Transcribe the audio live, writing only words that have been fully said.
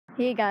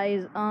Hey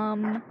guys,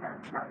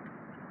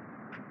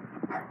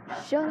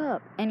 shut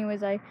up.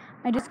 Anyways, I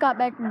just got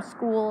back from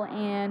school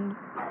and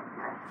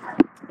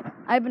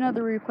I have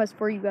another request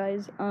for you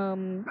guys.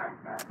 MLG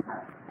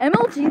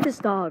this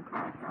dog.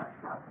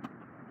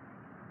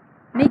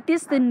 Make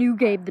this the new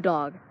Gabe the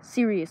dog.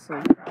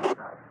 Seriously.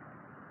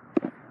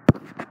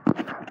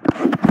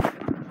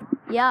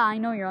 Yeah, I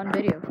know you're on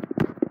video.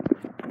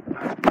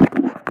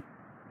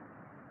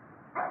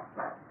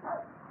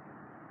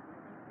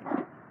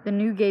 The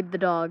new Gabe the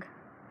dog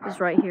is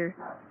right here.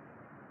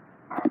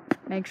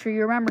 Make sure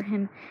you remember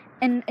him.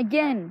 And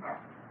again,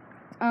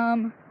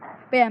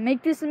 but yeah,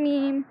 make this a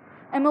meme,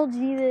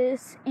 MLG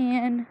this,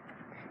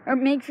 or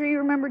make sure you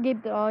remember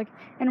Gabe the dog.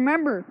 And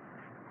remember,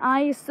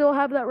 I still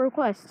have that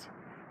request.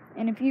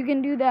 And if you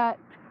can do that,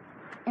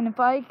 and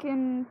if I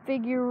can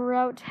figure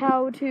out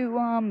how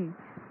to,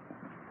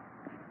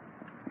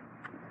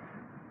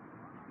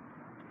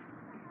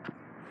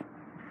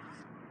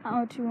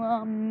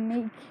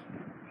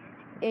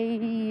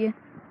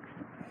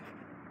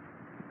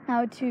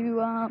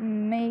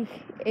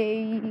 make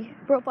a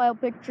profile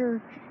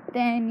picture,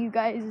 then you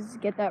guys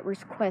get that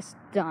request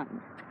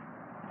done.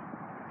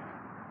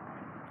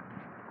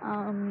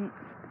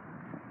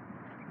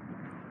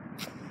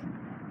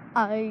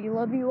 I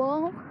love you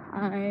all.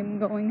 I'm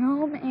going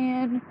home,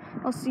 and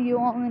I'll see you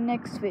all in the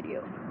next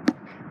video.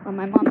 Well,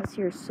 my mom is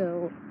here,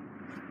 so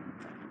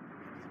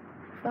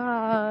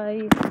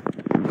bye.